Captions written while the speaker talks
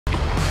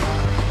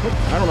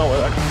I don't know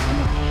where that comes from.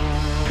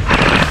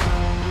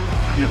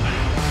 Yep.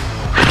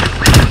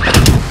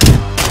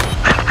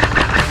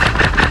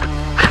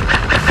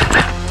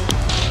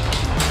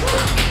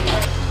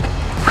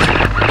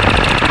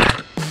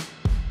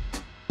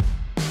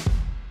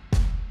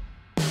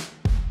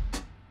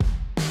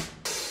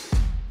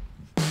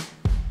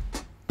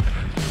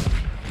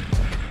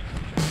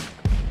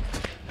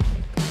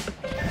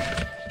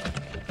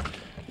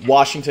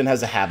 Washington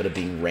has a habit of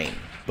being rain,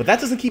 but that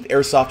doesn't keep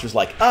airsofters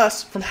like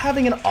us from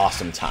having an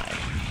awesome time.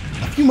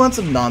 A few months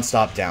of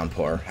non-stop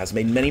downpour has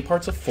made many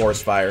parts of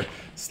forest fire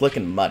slick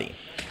and muddy.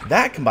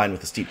 That, combined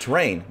with the steep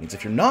terrain, means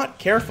if you're not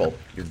careful,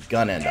 you're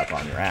gonna end up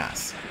on your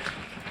ass.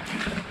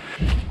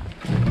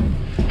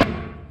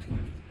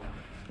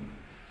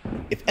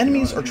 If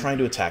enemies are trying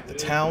to attack the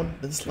town,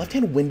 then this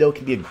left-hand window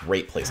can be a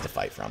great place to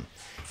fight from.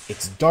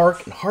 It's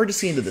dark and hard to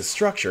see into this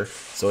structure,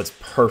 so it's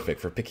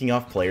perfect for picking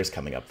off players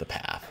coming up the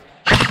path.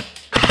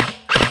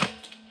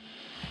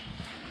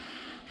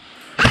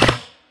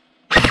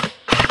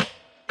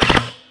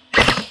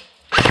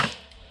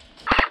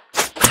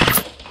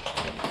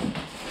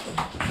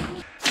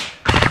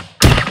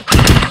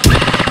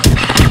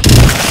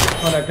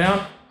 Contact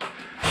down.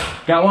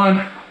 Got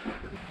one.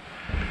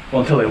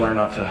 Well, until they learn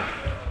not to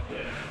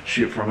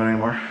shoot from it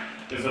anymore.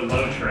 There's a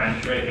low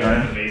trench right here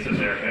at the base of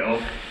their hill.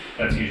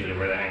 That's usually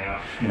where they hang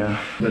out. Yeah.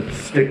 The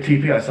stick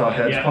teepee, I saw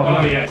heads pop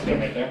up. Oh yeah, it's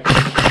right there.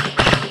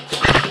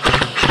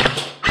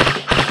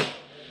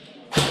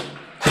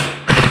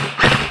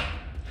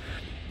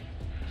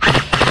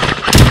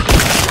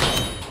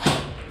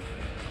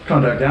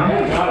 Contact down.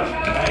 Got it.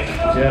 Nice.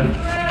 Yeah.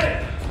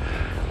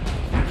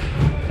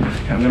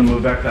 Okay, I'm gonna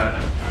move back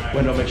that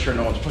window, make sure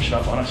no one's pushing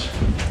up on us.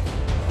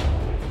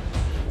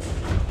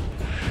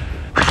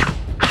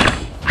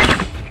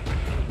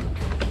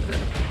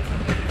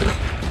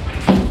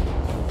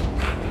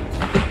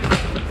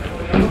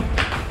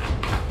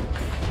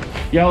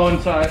 Yellow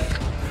inside.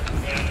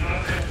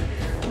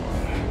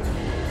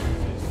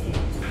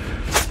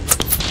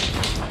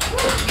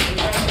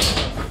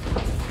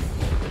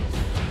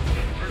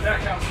 Where'd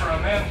that come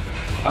from, man?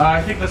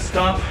 I think the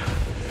stump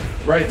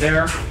right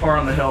there, far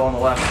on the hill on the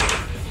left.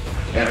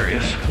 Yeah, there he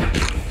is.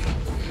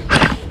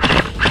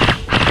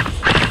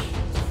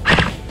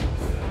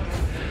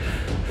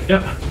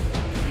 Yep.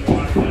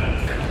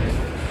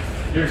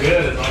 You're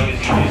good as long as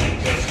you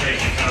go straight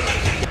and cover.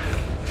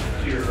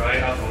 To your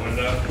right out the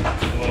window.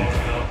 Below the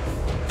hill.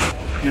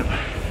 Yep.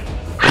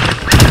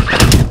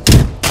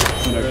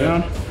 Back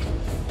down.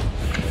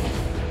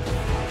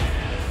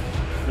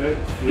 Good.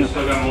 We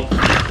still got multiple.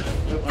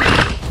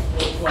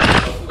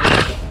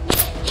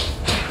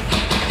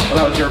 Oh,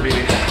 that was your BB.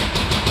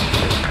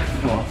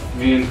 Come on.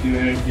 Me and you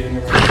and getting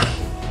it ready.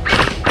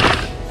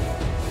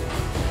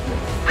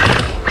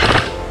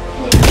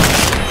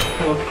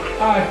 Hello.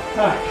 Hi.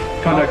 Hi.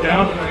 Contact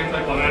down. Not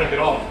anticlimactic at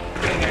all.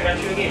 I got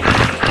you again.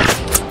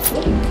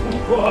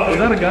 Is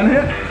that a gun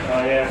hit?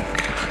 Oh yeah.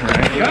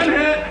 Right. Gun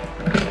hit!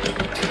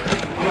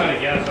 I'm gonna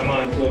guess I'm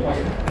on.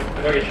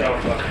 If I get shot,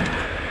 fuck.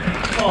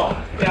 Oh,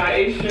 yeah, I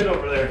ate shit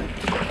over there.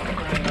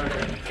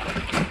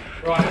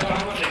 Bro, I don't know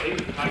how much I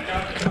ate. I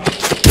got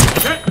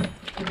it.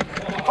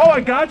 Oh,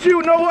 I got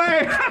you? No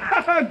way!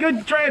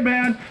 Good trade,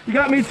 man. You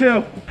got me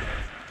too.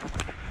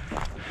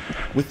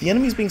 With the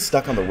enemies being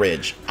stuck on the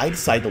ridge, I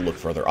decide to look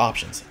for other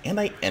options, and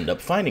I end up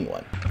finding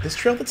one. This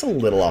trail that's a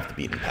little off the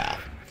beaten path.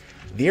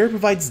 The area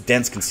provides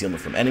dense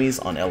concealment from enemies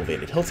on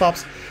elevated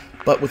hilltops,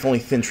 but with only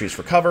thin trees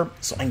for cover,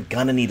 so I'm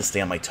gonna need to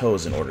stay on my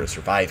toes in order to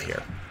survive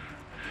here.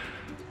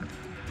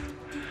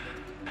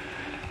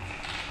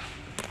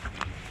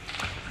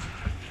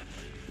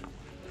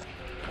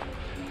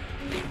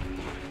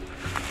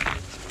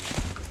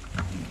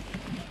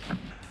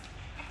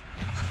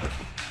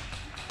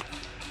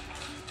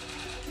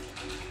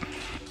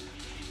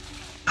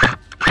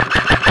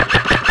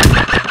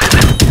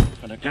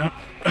 Contact down.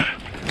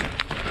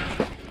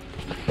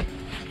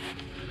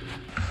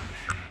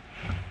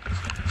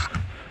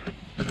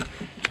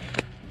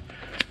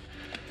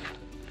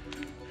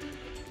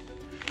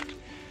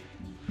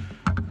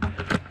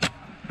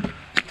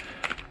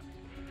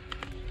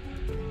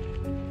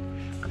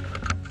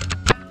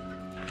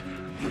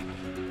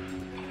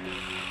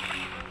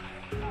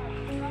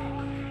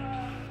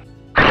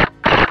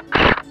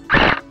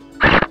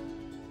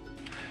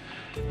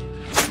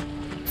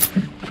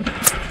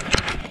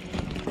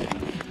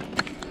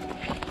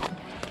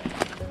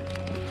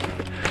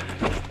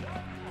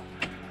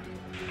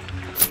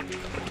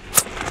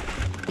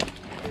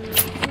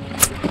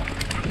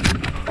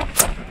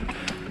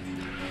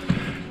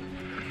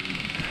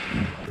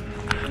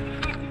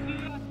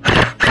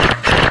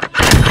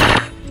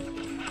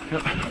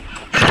 Yep.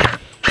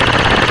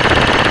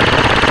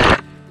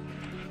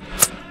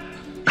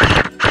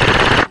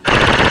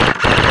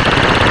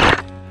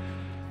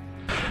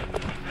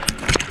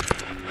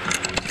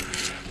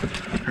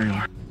 There you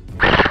are.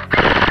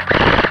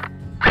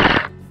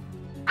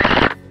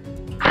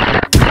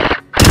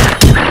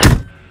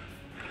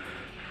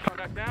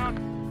 Contact down.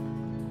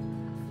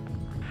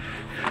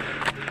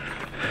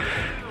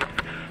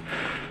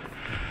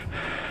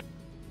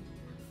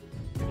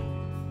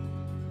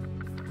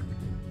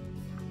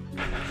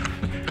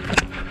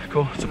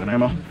 cool. It's a good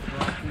ammo.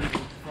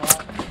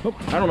 Oh,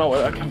 I don't know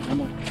where that came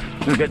from. I'm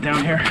gonna get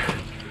down here.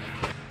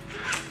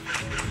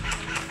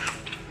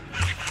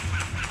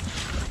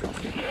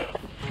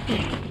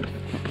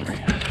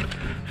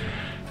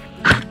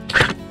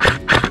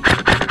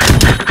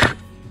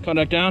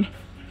 Contact down.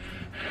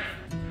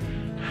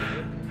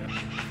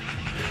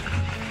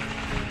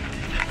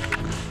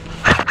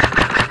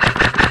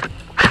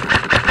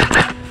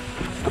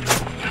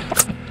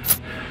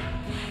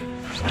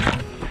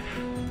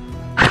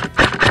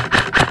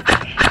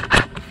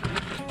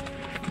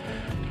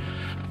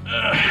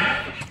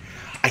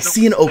 I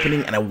see an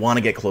opening and I want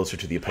to get closer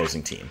to the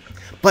opposing team.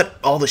 But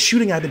all the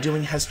shooting I've been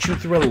doing has chewed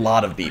through a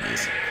lot of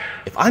BBs.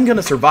 If I'm going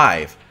to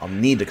survive, I'll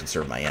need to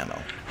conserve my ammo.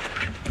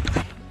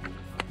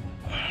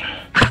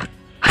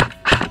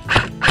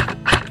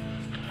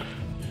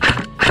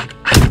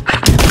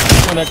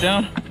 Come back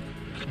down.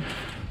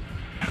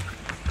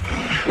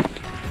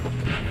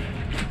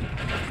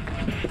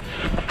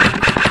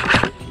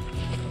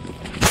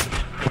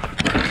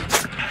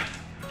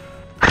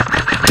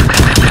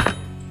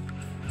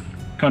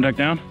 Contact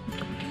down.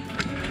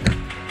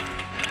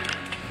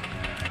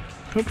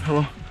 Oop,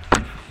 hello.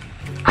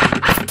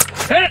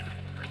 Hit it!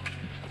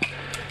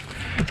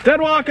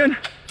 Dead walking!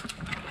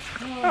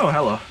 Oh,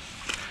 hello.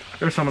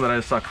 There's someone that I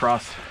just saw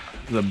cross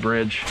the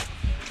bridge.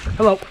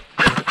 Hello.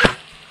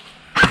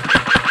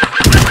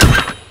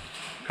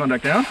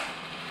 Contact down.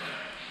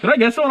 Did I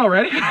get someone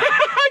already? I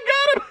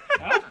got him!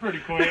 That was pretty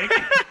quick.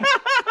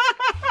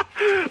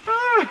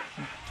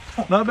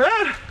 Not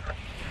bad.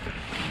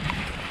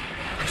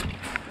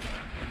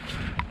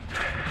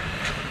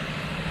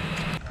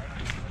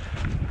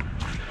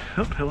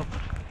 Oh, hello.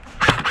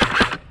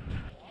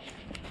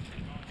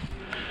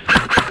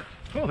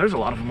 Oh, there's a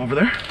lot of them over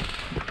there.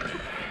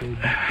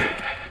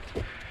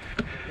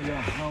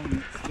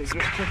 They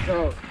just took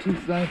out 2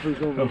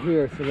 snipers over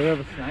here, so they have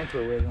a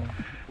sniper with them.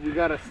 We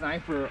got a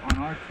sniper on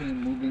our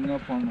team moving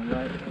up on the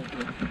right.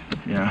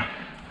 Yeah.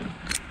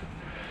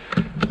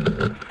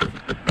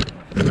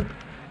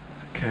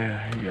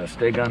 Okay, you got a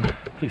stay gun.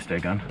 Please stay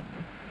gun.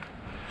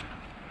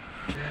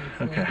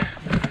 Okay.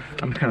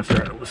 I'm kind of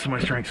starting to lose my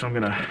strength, so I'm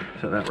gonna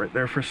set that right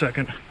there for a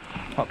second.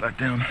 Hop back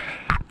down.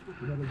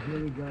 We got a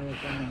Billy guy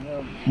up on the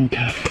hill.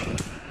 Okay.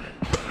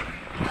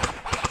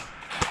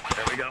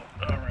 There we go.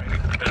 All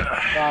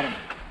right. Got him.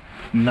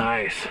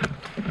 Nice.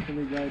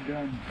 Billy guy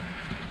done.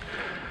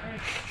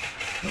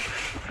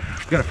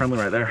 We got a friendly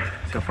right there.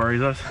 See how far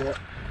he's us? Yeah.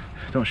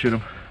 Don't shoot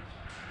him.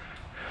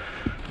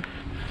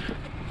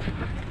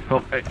 Oh,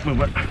 hey,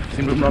 movement.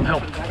 See him moving on the hill.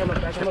 Back him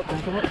up, back him up,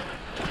 back him up.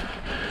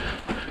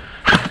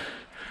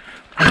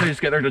 I'm gonna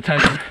just get their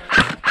detention.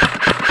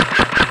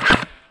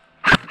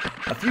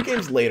 A few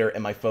games later,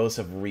 and my foes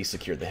have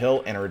re-secured the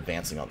hill and are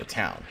advancing on the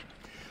town.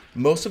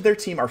 Most of their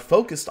team are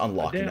focused on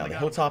locking down the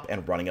hilltop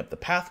and running up the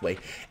pathway,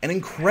 and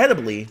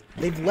incredibly,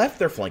 they've left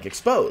their flank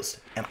exposed,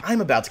 and I'm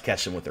about to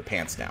catch them with their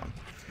pants down.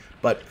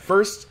 But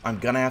first, I'm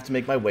gonna have to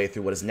make my way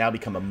through what has now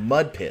become a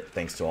mud pit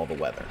thanks to all the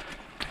weather.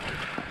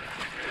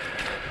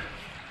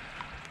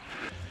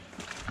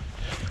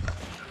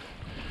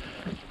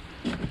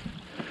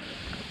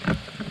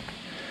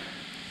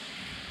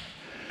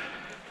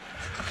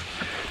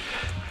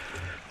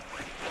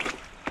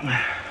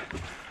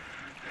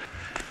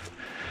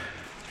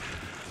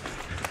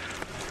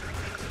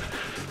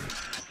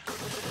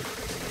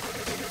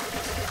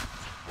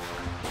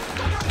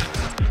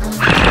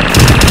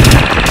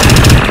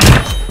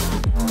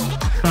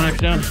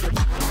 Contact down.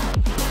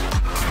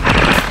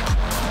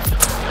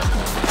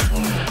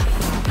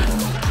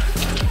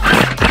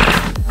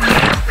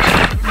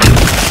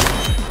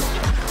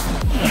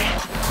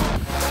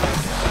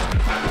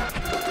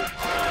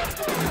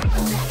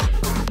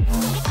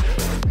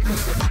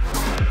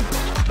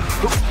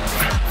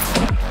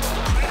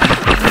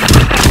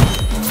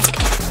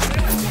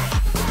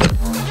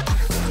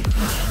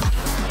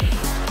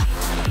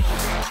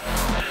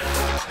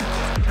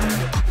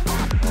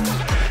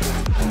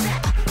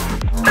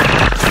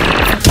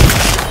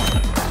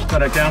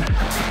 Contact down.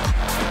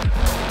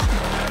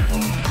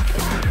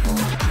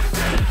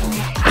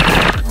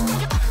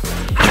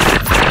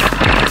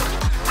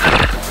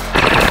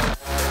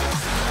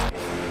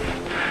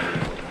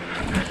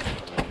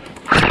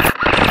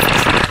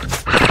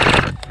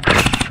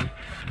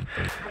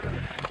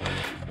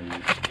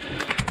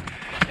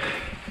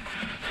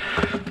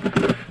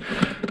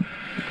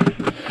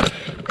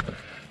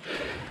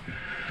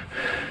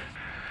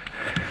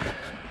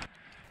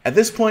 At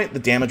this point, the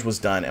damage was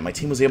done and my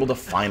team was able to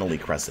finally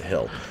crest the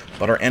hill,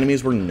 but our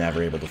enemies were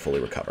never able to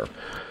fully recover.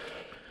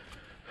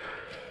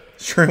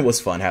 Sure, it was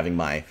fun having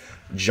my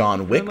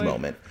John Wick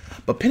moment,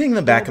 but pinning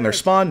them back in their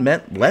spawn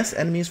meant less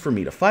enemies for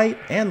me to fight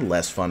and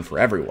less fun for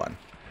everyone.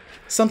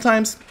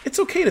 Sometimes, it's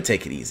okay to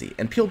take it easy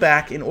and peel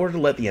back in order to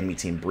let the enemy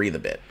team breathe a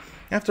bit.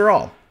 After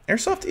all,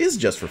 Airsoft is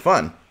just for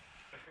fun.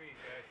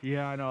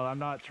 Yeah, I know. I'm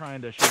not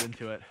trying to shoot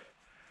into it.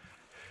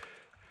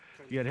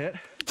 You get hit?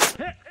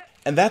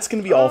 And that's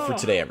going to be all for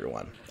today,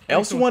 everyone. I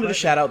also wanted to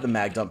shout out the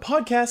Mag Dump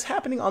podcast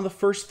happening on the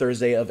first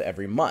Thursday of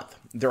every month.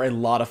 They're a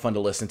lot of fun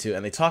to listen to,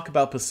 and they talk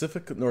about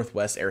Pacific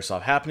Northwest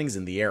airsoft happenings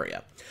in the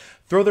area.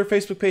 Throw their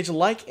Facebook page a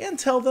like and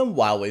tell them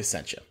Wildwave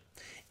sent you.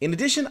 In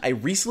addition, I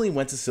recently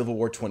went to Civil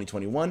War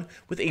 2021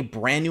 with a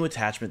brand new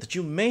attachment that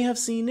you may have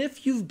seen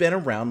if you've been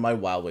around my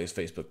Wildwaves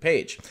Facebook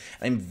page.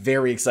 I'm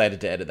very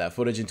excited to edit that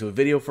footage into a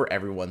video for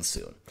everyone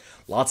soon.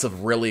 Lots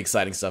of really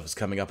exciting stuff is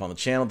coming up on the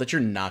channel that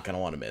you're not going to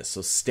want to miss,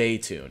 so stay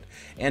tuned.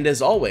 And as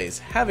always,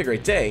 have a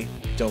great day,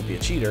 don't be a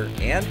cheater,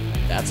 and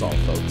that's all,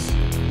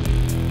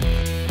 folks.